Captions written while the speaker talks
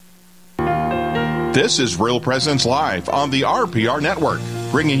This is Real Presence Live on the RPR Network,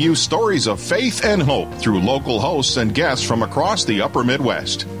 bringing you stories of faith and hope through local hosts and guests from across the upper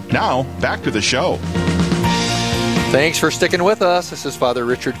Midwest. Now, back to the show. Thanks for sticking with us. This is Father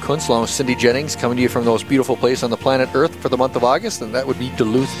Richard Kuntz, along with Cindy Jennings, coming to you from the most beautiful place on the planet Earth for the month of August, and that would be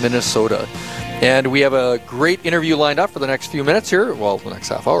Duluth, Minnesota. And we have a great interview lined up for the next few minutes here. Well, the next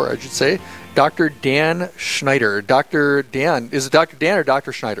half hour, I should say. Dr. Dan Schneider. Dr. Dan, is it Dr. Dan or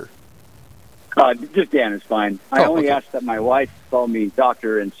Dr. Schneider? Just Dan is fine. I only asked that my wife call me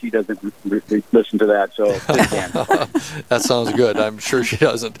doctor, and she doesn't listen to that, so Dan is fine. That sounds good. I'm sure she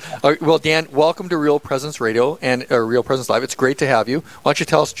doesn't. Well, Dan, welcome to Real Presence Radio and Real Presence Live. It's great to have you. Why don't you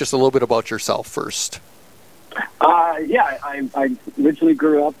tell us just a little bit about yourself first? I originally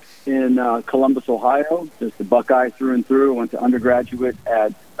grew up in Columbus, Ohio, just a Buckeye through and through. Went to undergraduate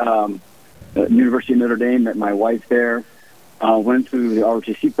at University of Notre Dame, met my wife there. Went through the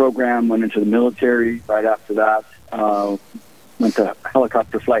ROTC program, went into the military right after that. Went to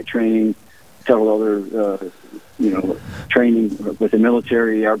helicopter flight training, several other, training with the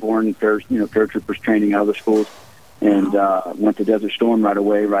military, airborne, paratroopers training, other schools, and went to Desert Storm right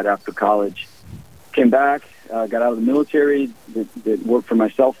away, right after college. Came back, got out of the military, did work for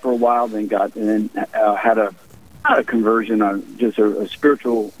myself for a while, then had a conversion, just a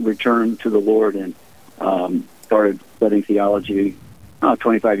spiritual return to the Lord, and started studying theology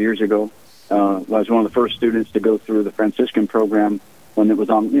 25 years ago. I was one of the first students to go through the Franciscan program when it was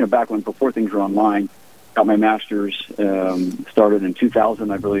on, back before things were online. Got my master's, started in 2000,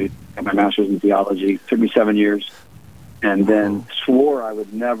 I believe. Got my master's in theology. Took me 7 years. And then swore I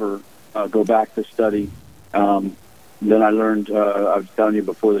would never go back to study. Then I learned, I was telling you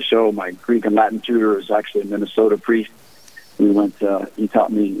before the show, my Greek and Latin tutor is actually a Minnesota priest. He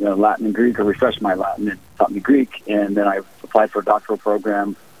taught me Latin and Greek, or refreshed my Latin and taught me Greek. And then I applied for a doctoral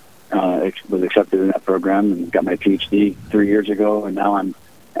program, was accepted in that program, and got my PhD 3 years ago. And now I'm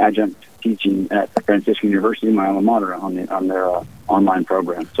adjunct teaching at Franciscan University, my alma mater, on their online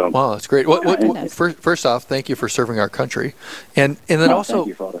program. So, wow, that's great. First off, thank you for serving our country, and then also,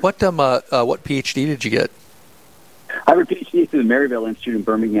 what PhD did you get? I have a PhD through the Maryvale Institute in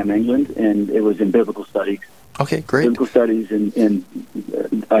Birmingham, England, and it was in biblical studies. Okay, great. Biblical studies, and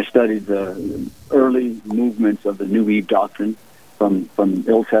I studied the early movements of the New Eve doctrine from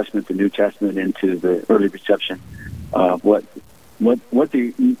Old Testament to New Testament into the early reception of what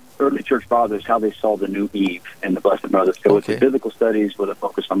the early church fathers, how they saw the New Eve and the Blessed Mother. So it's the biblical studies with a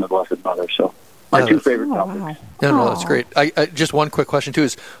focus on the Blessed Mother. So my two favorite topics. Wow. No, that's great. I just one quick question too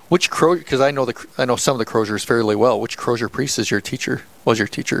is which Crozier, because I know some of the Croziers fairly well. Which Crozier priest is your teacher? Was your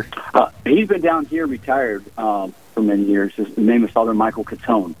teacher? He's been down here, retired for many years. His name is Father Michael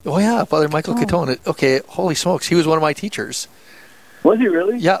Catone. Oh yeah, Father Michael Catone. Okay, holy smokes, he was one of my teachers. Was he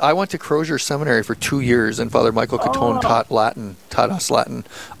really? Yeah, I went to Crozier Seminary for 2 years, and Father Michael Catone taught us Latin.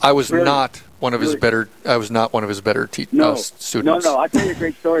 I was not one of his better. I was not one of his better students. No. I'll tell you a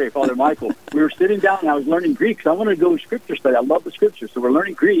great story, Father Michael. We were sitting down, and I was learning Greek. So I wanted to go scripture study. I love the scripture, so we're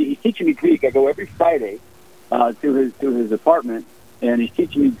learning Greek. He's teaching me Greek. I go every Friday to his apartment, and he's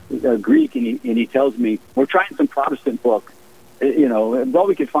teaching me Greek, and he tells me we're trying some Protestant book, all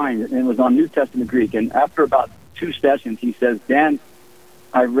we could find, and it was on New Testament Greek. And after about 2 sessions, he says, Dan,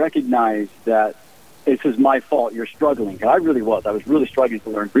 I recognize that this is my fault. You're struggling. And I really was. I was really struggling to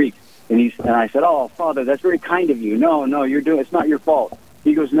learn Greek. And I said, oh, Father, that's very kind of you. No, it's not your fault.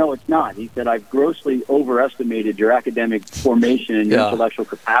 He goes, no, it's not. He said, I've grossly overestimated your academic formation and your intellectual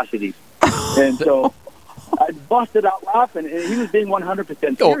capacities. And so I busted out laughing, and he was being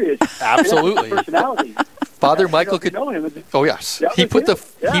 100% serious. Absolutely. Personality. Father Michael could. Oh yes, he put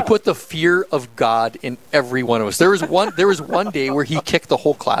the fear of God in every one of us. There was one day where he kicked the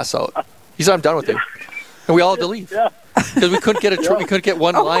whole class out. He said, "I'm done with you," and we all had to leave because we couldn't get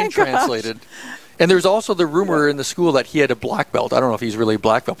one line translated. And there's also the rumor in the school that he had a black belt. I don't know if he's really a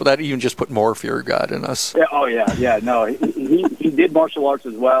black belt, but that even just put more fear of God in us. Yeah. No, he did martial arts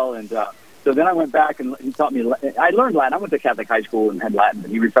as well, and so then I went back and he taught me. I learned Latin. I went to Catholic high school and had Latin,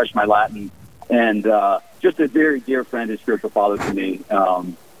 but he refreshed my Latin. And just a very dear friend and spiritual father to me.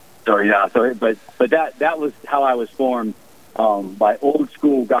 But that was how I was formed by old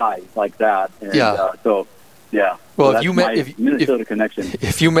school guys like that. And, Well, so Minnesota connection.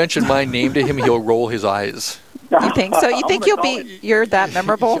 If you mention my name to him, he'll roll his eyes. You think so? You think you're that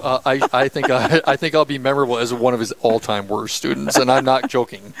memorable? I think I'll be memorable as one of his all-time worst students, and I'm not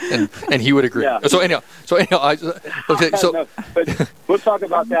joking. And he would agree. Yeah. So anyhow, okay. So no, but we'll talk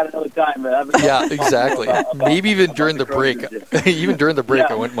about that another time. Yeah, exactly. Maybe even during the break. Even during the break,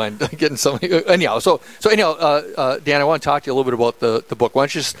 I wouldn't mind getting something. Anyhow, Dan, I want to talk to you a little bit about the book. Why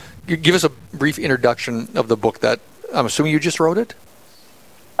don't you just give us a brief introduction of the book that I'm assuming you just wrote it?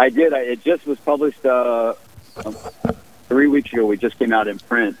 I did. It just was published 3 weeks ago. We just came out in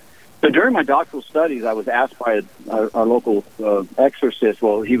print. So during my doctoral studies, I was asked by our local exorcist,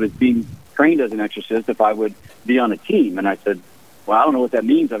 well, he was being trained as an exorcist, if I would be on a team. And I said, well, I don't know what that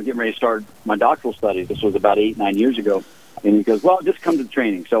means. I'm getting ready to start my doctoral studies. This was about 8-9 years ago. And he goes, well, just come to the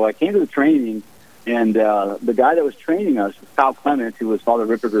training. So I came to the training, and the guy that was training us was Kyle Clement, who was Father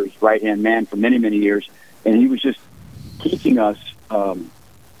Ripperger's right-hand man for many, many years. And he was just teaching us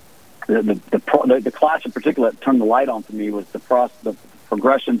the class in particular that turned the light on for me was the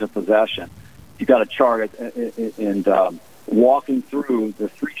progressions of possession. You got a chart and walking through the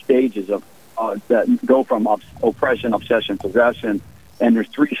 3 stages of that go from oppression, obsession, possession, and there's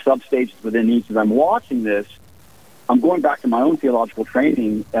 3 sub-stages within each. As I'm watching this, I'm going back to my own theological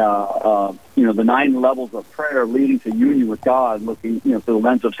training, the 9 levels of prayer leading to union with God, looking, through the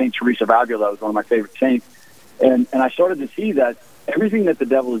lens of St. Teresa of Avila, was one of my favorite saints. And I started to see that everything that the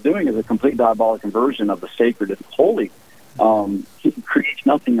devil is doing is a complete diabolic inversion of the sacred and holy. He creates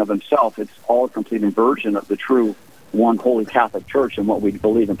nothing of himself. It's all a complete inversion of the true one holy Catholic Church and what we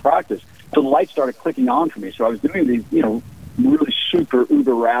believe and practice. So the light started clicking on for me. So I was doing these, really super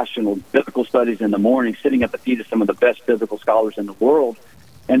uber rational biblical studies in the morning, sitting at the feet of some of the best biblical scholars in the world.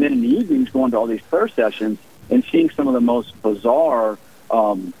 And then in the evenings, going to all these prayer sessions and seeing some of the most bizarre,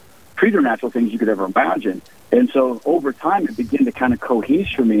 preternatural things you could ever imagine. And so over time, it began to kind of cohere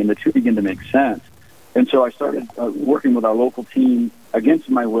for me, and the two began to make sense. And so I started working with our local team against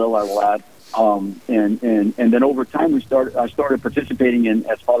my will, I will add. And then over time, I started participating in,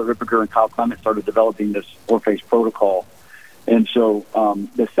 as Father Ripperger and Kyle Clement started developing this Orpheus protocol. And so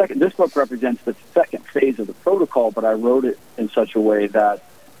this book represents the second phase of the protocol, but I wrote it in such a way that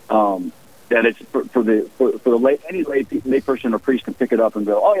that it's for any lay person or priest can pick it up and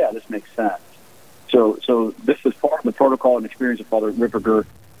go, oh yeah, this makes sense. So this is part of the protocol and experience of Father Ripperger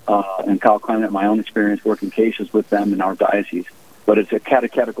and Kyle Clement, my own experience working cases with them in our diocese. But it's a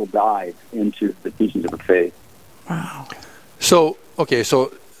catechetical dive into the teachings of the faith. Wow. So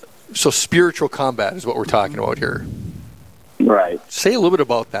spiritual combat is what we're talking about here. Right. Say a little bit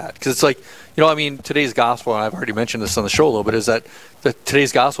about that, because it's like, today's gospel, and I've already mentioned this on the show a little bit, is that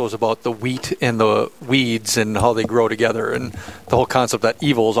today's gospel is about the wheat and the weeds and how they grow together, and the whole concept that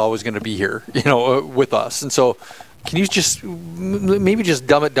evil is always going to be here, with us. And so, can you just maybe just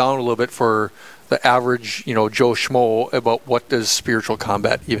dumb it down a little bit for the average, Joe Schmo about what does spiritual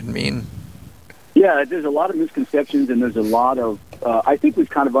combat even mean? Yeah, there's a lot of misconceptions, and there's a lot of, I think we've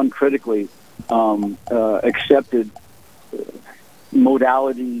kind of uncritically accepted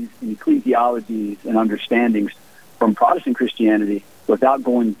modalities and ecclesiologies and understandings from Protestant Christianity without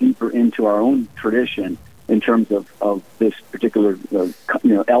going deeper into our own tradition in terms of this particular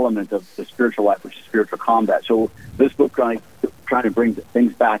element of the spiritual life, which is spiritual combat. So this book trying to bring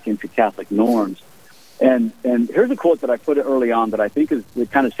things back into Catholic norms. And here's a quote that I put early on that I think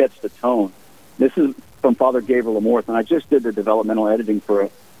it kind of sets the tone. This is from Father Gabriel Amorth, and I just did the developmental editing for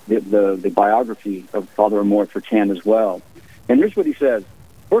the biography of Father Amorth for CAN as well. And here's what he says.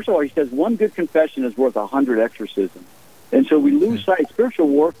 First of all, he says, one good confession is worth 100 exorcisms. And so we lose sight. Spiritual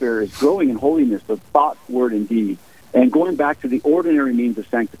warfare is growing in holiness of thought, word, and deed. And going back to the ordinary means of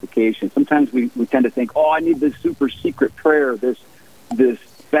sanctification. Sometimes we tend to think, I need this super secret prayer, this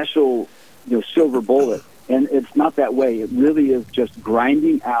special silver bullet. And it's not that way. It really is just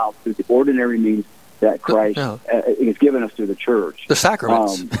grinding out through the ordinary means that Christ has given us through the church. The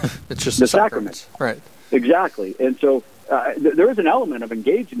sacraments. It's just the sacraments. Right. Exactly. And so there is an element of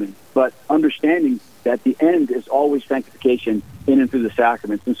engagement, but understanding that the end is always sanctification in and through the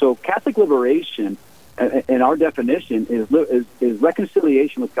sacraments. And so Catholic liberation, in our definition, is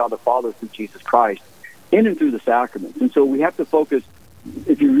reconciliation with God the Father through Jesus Christ in and through the sacraments. And so we have to focus,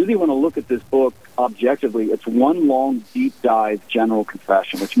 if you really want to look at this book objectively, it's one long, deep dive general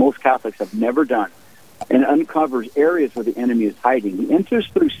confession, which most Catholics have never done, and uncovers areas where the enemy is hiding. He enters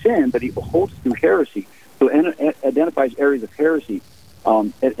through sin, but he holds through heresy. So it identifies areas of heresy.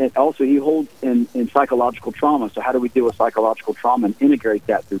 And also he holds in psychological trauma. So how do we deal with psychological trauma and integrate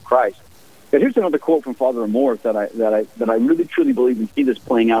that through Christ? But here's another quote from Father Amorth that I really truly believe we see this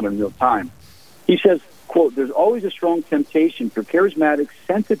playing out in real time. He says, quote, there's always a strong temptation for charismatics,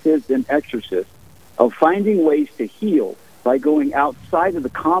 sensitives, and exorcists of finding ways to heal by going outside of the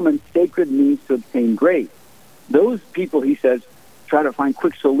common sacred means to obtain grace. Those people, he says, try to find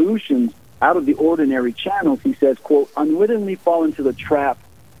quick solutions out of the ordinary channels. He says, quote, unwittingly fall into the trap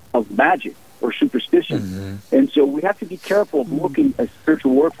of magic or superstition. Mm-hmm. And so we have to be careful of looking at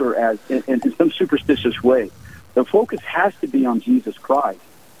spiritual warfare as in some superstitious way. The focus has to be on Jesus Christ.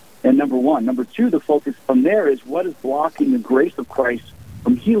 And number one. Number two, the focus from there is what is blocking the grace of Christ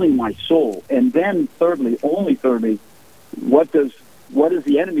from healing my soul. And then thirdly, only thirdly, what is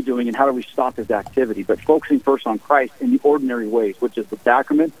the enemy doing and how do we stop his activity? But focusing first on Christ in the ordinary ways, which is the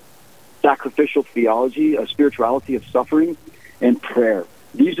sacrament, sacrificial theology, a spirituality of suffering, and prayer.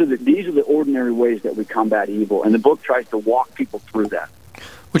 These are the ordinary ways that we combat evil, and the book tries to walk people through that.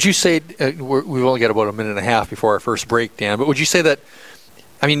 Would you say, we've only got about a minute and a half before our first break, Dan, but would you say that,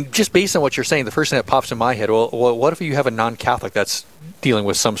 I mean, just based on what you're saying, the first thing that pops in my head, well, what if you have a non-Catholic that's dealing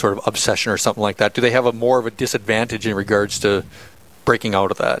with some sort of obsession or something like that? Do they have more of a disadvantage in regards to breaking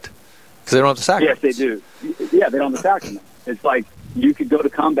out of that? Because they don't have the sacrament. Yes, they do. Yeah, they don't have the sacrament. It's like you could go to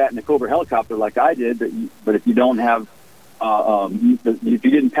combat in a Cobra helicopter like I did, but if you don't have, if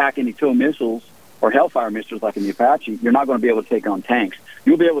you didn't pack any TOW missiles or Hellfire missiles like in the Apache, you're not going to be able to take on tanks.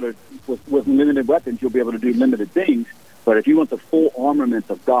 You'll be able to, with limited weapons, you'll be able to do limited things. But if you want the full armament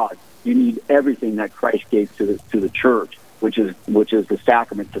of God, you need everything that Christ gave to the church, which is the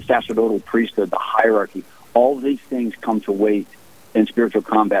sacrament, the sacerdotal priesthood, the hierarchy. All of these things come to weight in spiritual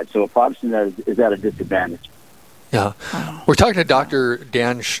combat. So a Protestant is at a disadvantage. Yeah. We're talking to Dr.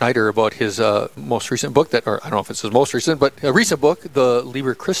 Dan Schneider about his most recent book, or I don't know if it's his most recent, but a recent book, the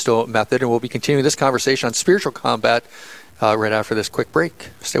Liber Cristo method, and we'll be continuing this conversation on spiritual combat right after this quick break.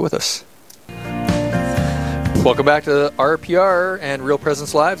 Stay with us. Welcome back to RPR and Real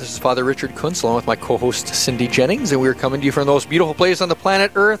Presence Live. This is Father Richard Kuntz along with my co-host Cindy Jennings, and we're coming to you from the most beautiful place on the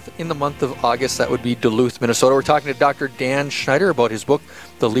planet Earth in the month of August. That would be Duluth, Minnesota. We're talking to Dr. Dan Schneider about his book,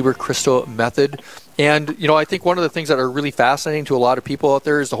 The Liber Cristo Method. And, you know, I think one of the things that are really fascinating to a lot of people out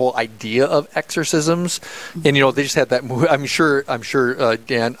there is the whole idea of exorcisms. And, you know, they just had that movie. I'm sure,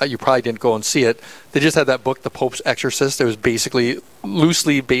 Dan, you probably didn't go and see it. They just had that book, The Pope's Exorcist. It was basically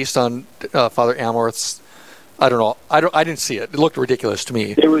loosely based on Father Amorth's. I don't know. I didn't see it. It looked ridiculous to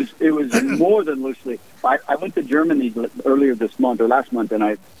me. It was more than loosely. I went to Germany earlier this month or last month, and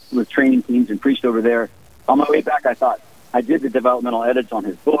I was training teams and preached over there. On my way back, I thought, I did the developmental edits on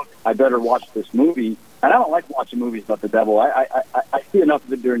his book. I better watch this movie. And I don't like watching movies about the devil. I see enough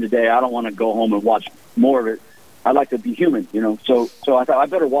of it during the day. I don't want to go home and watch more of it. I like to be human, you know. So I thought I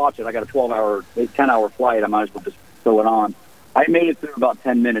better watch it. I got a 10-hour flight. I might as well just throw it on. I made it through about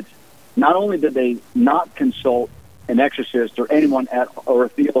 10 minutes. Not only did they not consult an exorcist or anyone or a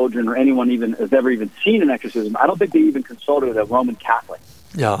theologian or anyone even has ever even seen an exorcism, I don't think they even consulted a Roman Catholic.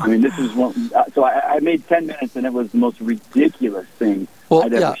 Yeah. I mean, this is one. So I made 10 minutes, and it was the most ridiculous thing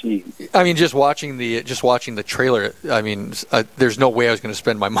I'd ever seen. I mean, just watching the trailer. I mean, there's no way I was going to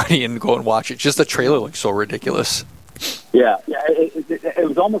spend my money and go and watch it. Just the trailer looks so ridiculous. Yeah. It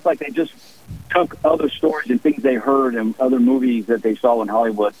was almost like they just took other stories and things they heard and other movies that they saw in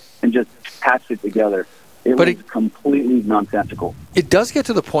Hollywood and just patched it together. It was completely nonsensical. It does get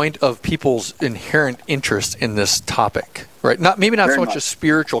to the point of people's inherent interest in this topic, right? Maybe not so much a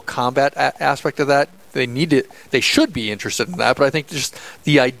spiritual combat aspect of that. They should be interested in that, but I think just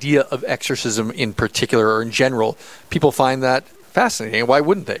the idea of exorcism in particular or in general, people find that fascinating. Why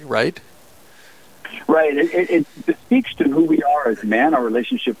wouldn't they, right? Right. It speaks to who we are as man, our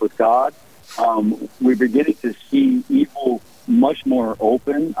relationship with God. We're beginning to see evil much more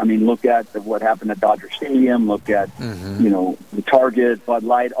open. I mean, look at what happened at Dodger Stadium. Look at, the Target, Bud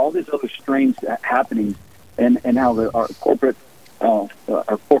Light, all these other strange happenings, and how our corporate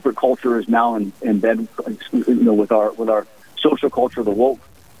culture is now in bed, with our social culture, the woke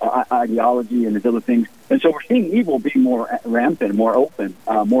ideology, and the other things. And so we're seeing evil being more rampant, more open,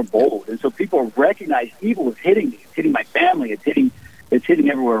 more bold. And so people recognize evil is hitting me. It's hitting my family. It's hitting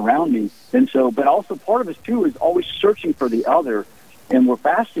everywhere around me. And so, but also part of us too is always searching for the other, and we're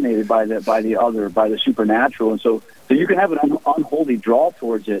fascinated by the other, by the supernatural. And so you can have an unholy draw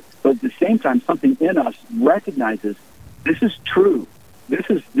towards it, but at the same time, something in us recognizes this is true. This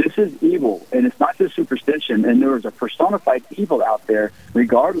is evil, and it's not just superstition. And there is a personified evil out there,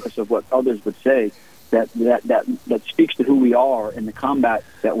 regardless of what others would say, that speaks to who we are and the combat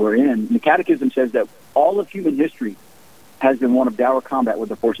that we're in. And the Catechism says that all of human history has been one of dour combat with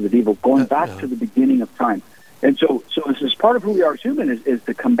the forces of evil, going back to the beginning of time. And so this is part of who we are as humans is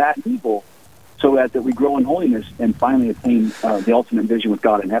to combat evil so that we grow in holiness and finally attain the ultimate vision with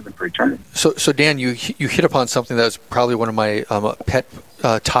God in heaven for eternity. So Dan, you hit upon something that was probably one of my pet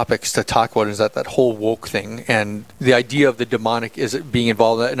topics to talk about, is that whole woke thing and the idea of the demonic is being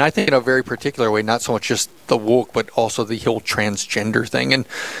involved in that. And I think in a very particular way, not so much just the woke, but also the whole transgender thing. And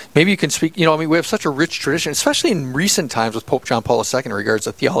maybe you can speak, we have such a rich tradition, especially in recent times with Pope John Paul II in regards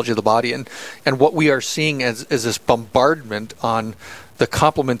to theology of the body and what we are seeing as this bombardment on the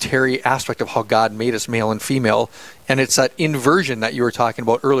complementary aspect of how God made us male and female, and it's that inversion that you were talking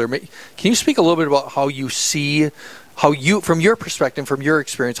about earlier. Can you speak a little bit about how you see, from your perspective, from your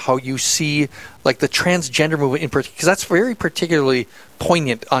experience, how you see like the transgender movement in particular, because that's very particularly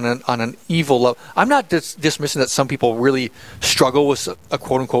poignant on an evil level. I'm not dismissing that some people really struggle with a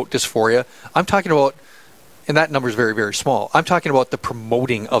quote-unquote dysphoria. I'm talking about, and that number is very, very small. I'm talking about the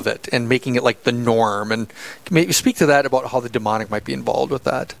promoting of it and making it like the norm. And maybe speak to that about how the demonic might be involved with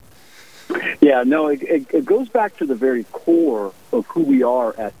that. Yeah, no, it goes back to the very core of who we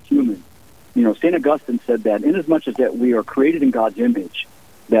are as humans. St. Augustine said that inasmuch as that we are created in God's image,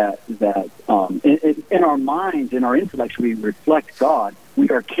 that in our minds, in our intellects, we reflect God. We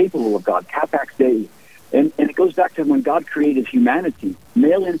are capable of God, capax Dei. And it goes back to when God created humanity,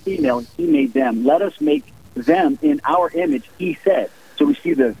 male and female, he made them. Let us make them in our image, he said. So we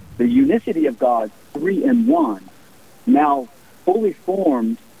see the unicity of God, 3 in 1, now fully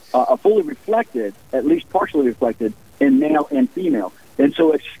formed, fully reflected, at least partially reflected, in male and female. And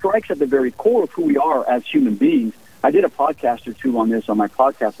so it strikes at the very core of who we are as human beings. I did a podcast or two on this on my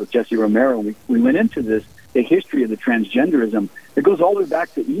podcast with Jesse Romero. We went into this, the history of the transgenderism. It goes all the way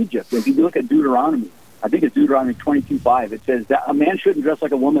back to Egypt. If you look at Deuteronomy, I think it's Deuteronomy 22:5, it says that a man shouldn't dress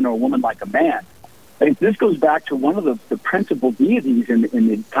like a woman or a woman like a man. And this goes back to one of the principal deities in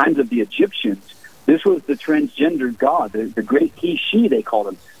the times of the Egyptians. This was the transgender god, the great he, she, they called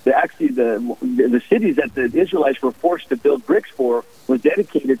him. The cities that the Israelites were forced to build bricks for was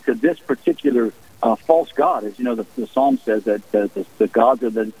dedicated to this particular false god. As you know, the Psalm says that the gods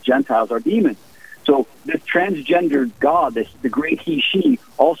of the Gentiles are demons. So this transgender god, the great he, she,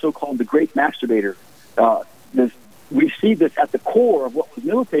 also called the great masturbator, we see this at the core of what was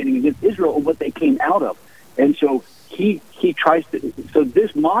militating against Israel and what they came out of. And so he tries to, so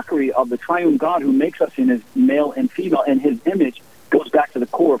this mockery of the triune God who makes us in his male and female and his image goes back to the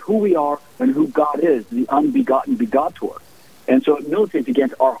core of who we are and who God is, the unbegotten begotter. And so it militates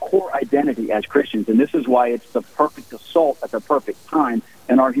against our core identity as Christians. And this is why it's the perfect assault at the perfect time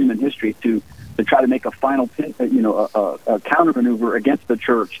in our human history to try to make a final, a counter maneuver against the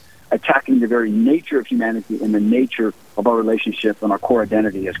church, attacking the very nature of humanity and the nature of our relationship and our core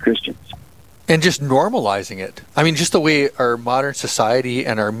identity as Christians. And just normalizing it. I mean, just the way our modern society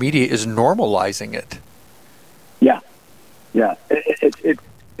and our media is normalizing it. Yeah.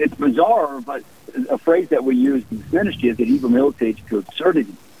 It's bizarre, but a phrase that we use in this ministry is that evil militates to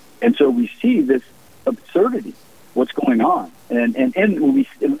absurdity. And so we see this absurdity, what's going on. And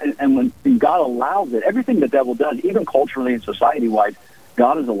when God allows it, everything the devil does, even culturally and society-wise,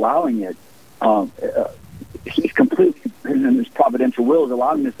 God is allowing it. He's completely, in his providential will, is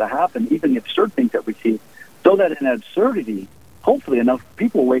allowing this to happen, even the absurd things that we see, so that in absurdity, hopefully enough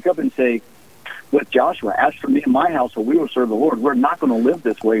people wake up and say, with Joshua, as for me and my household, we will serve the Lord. We're not going to live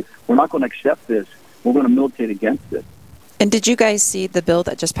this way. We're not going to accept this. We're going to militate against it. And did you guys see the bill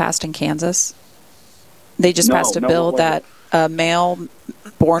that just passed in Kansas? They just passed a bill that a male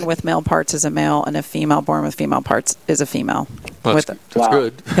born with male parts is a male, and a female born with female parts is a female. Well, that's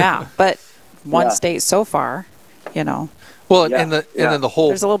good. Yeah, but one state so far, Well, and then the whole,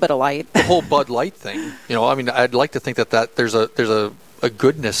 there's a little bit of light. The whole Bud Light thing. I mean, I'd like to think that there's a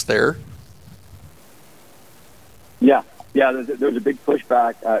goodness there. Yeah. There's a big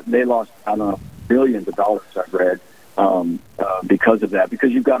pushback. They lost, I don't know, billions of dollars, I've read, because of that.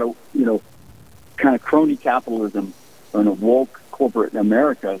 Because you've got kind of crony capitalism and a woke corporate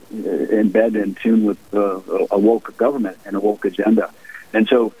America in bed in tune with a woke government and a woke agenda. And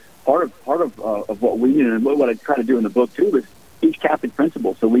so part of what we need, and what I try to do in the book too, is teach Catholic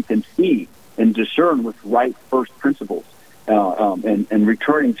principles so we can see and discern with right first principles, and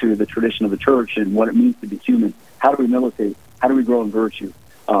returning to the tradition of the church and what it means to be human. How do we militate? How do we grow in virtue?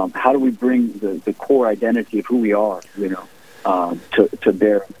 How do we bring the core identity of who we are, to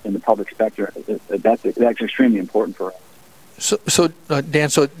bear in the public spectrum? That's extremely important for us. So Dan,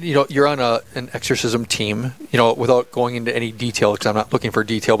 you're on an exorcism team. Without going into any detail, because I'm not looking for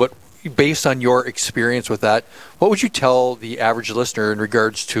detail, but based on your experience with that, what would you tell the average listener in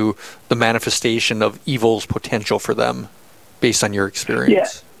regards to the manifestation of evil's potential for them, based on your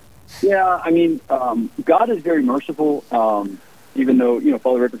experience? Yeah. I mean, God is very merciful. even though,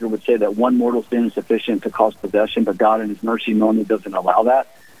 Father Ripperger would say that one mortal sin is sufficient to cause possession, but God in his mercy normally doesn't allow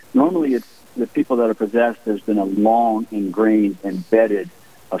that. Normally it's the people that are possessed, there's been a long, ingrained, embedded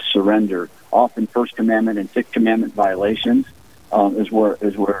surrender. Often First Commandment and Sixth Commandment violations is where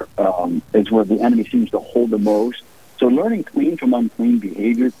the enemy seems to hold the most. So learning clean from unclean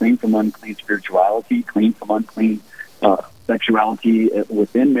behavior, clean from unclean spirituality, clean from unclean sexuality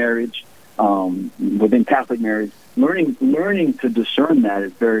within marriage, within Catholic marriage, learning to discern that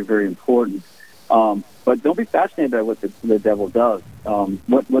is very, very important. But don't be fascinated by what the devil does.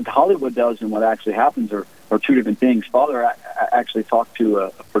 What Hollywood does and what actually happens are two different things. Father actually talked to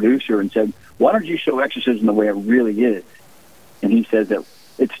a producer and said, "Why don't you show exorcism the way it really is?" And he says that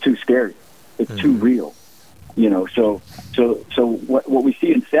it's too scary, it's too real. So what we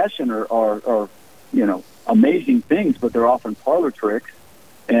see in session are amazing things, but they're often parlor tricks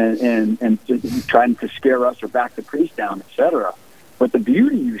and trying to scare us or back the priest down, etc. But the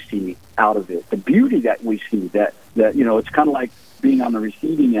beauty you see out of it, the beauty that we see, that it's kind of like being on the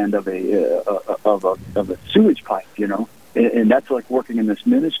receiving end of a sewage pipe, and that's like working in this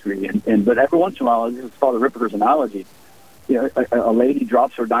ministry. But every once in a while, this is Father Ripperger's analogy. A lady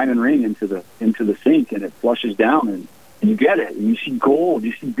drops her diamond ring into the sink, and it flushes down, and you get it. And you see gold,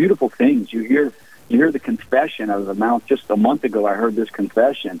 you see beautiful things. You hear the confession out of the mouth. Just a month ago, I heard this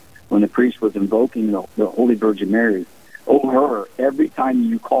confession when the priest was invoking the Holy Virgin Mary. Oh, her, every time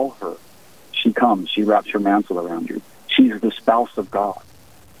you call her, she comes, she wraps her mantle around you. She's the spouse of God.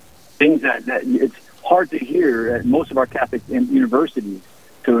 Things that it's hard to hear at most of our Catholic universities,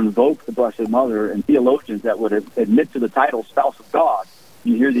 to invoke the Blessed Mother, and theologians that would admit to the title spouse of God.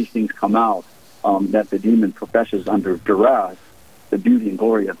 You hear these things come out, that the demon professes under duress, the beauty and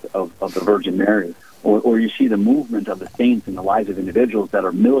glory of the Virgin Mary. Or you see the movement of the saints in the lives of individuals that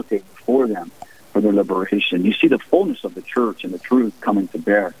are militating for them, for their liberation. You see the fullness of the church and the truth coming to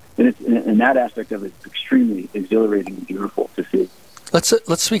bear. And that aspect of it is extremely exhilarating and beautiful to see.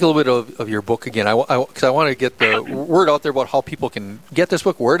 Let's speak a little bit of your book again, because I want to get the word out there about how people can get this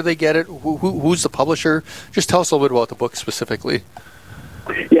book. Where do they get it? Who's the publisher? Just tell us a little bit about the book specifically.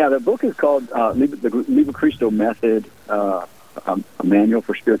 Yeah, the book is called the Liber Cristo Method, a manual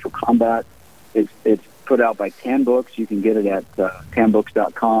for spiritual combat. It's put out by Tan Books. You can get it at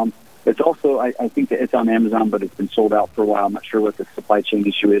tanbooks.com. It's also, I think that it's on Amazon, but it's been sold out for a while. I'm not sure what the supply chain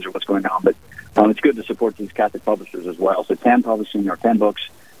issue is or what's going on, but it's good to support these Catholic publishers as well. So Tan Publishing or Tan Books,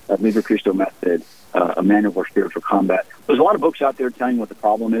 Liber Cristo Method, a manual for spiritual combat. There's a lot of books out there telling what the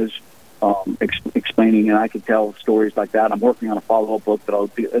problem is, explaining, and I could tell stories like that. I'm working on a follow-up book that I'll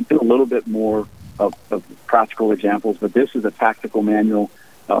do a little bit more of practical examples, but this is a tactical manual.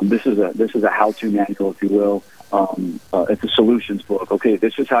 This is a how-to manual, if you will. It's a solutions book. Okay,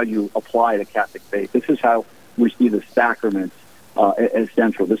 this is how you apply the Catholic faith. This is how we see the sacraments as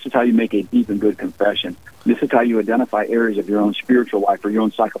central. This is how you make a deep and good confession. This is how you identify areas of your own spiritual life or your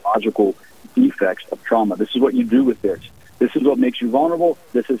own psychological defects of trauma. This is what you do with this. This is what makes you vulnerable.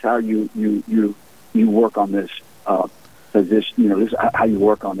 This is how you work on this position. This is how you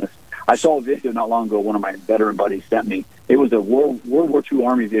work on this. I saw a video not long ago one of my veteran buddies sent me. It was a World War II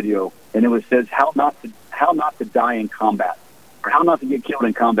Army video, and it says how not to die in combat, or how not to get killed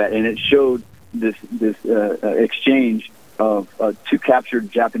in combat, and it showed this exchange of two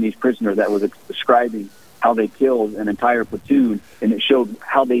captured Japanese prisoners that was describing how they killed an entire platoon, and it showed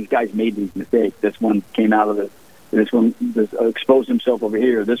how these guys made these mistakes. This one came out of it. This one exposed himself over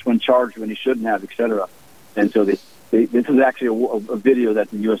here. This one charged when he shouldn't have, etc. And so this is actually a video that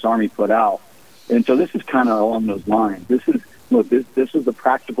the U.S. Army put out. And so this is kind of along those lines. This is the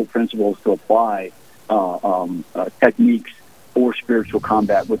practical principles to apply techniques for spiritual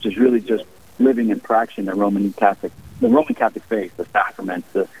combat, which is really just living and practicing the Roman Catholic faith, the sacraments,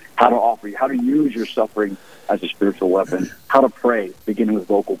 how to use your suffering as a spiritual weapon, how to pray, beginning with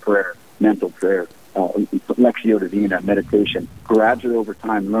vocal prayer, mental prayer, Lectio Divina, meditation, gradually over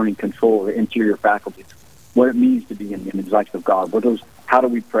time learning control of the interior faculties, what it means to be in the image of God, how do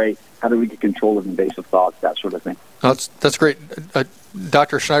we pray, how do we get control of invasive thoughts, that sort of thing. That's great.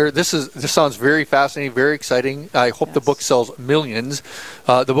 Dr. Schneider, this sounds very fascinating, very exciting. I hope the book sells millions.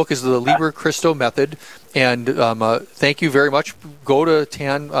 The book is the Liber Cristo Method, and thank you very much. Go to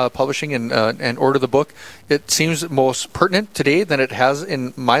Tan Publishing and order the book. It seems most pertinent today than it has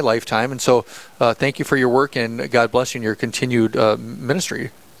in my lifetime, and so thank you for your work, and God bless you in your continued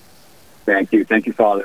ministry. Thank you, Father.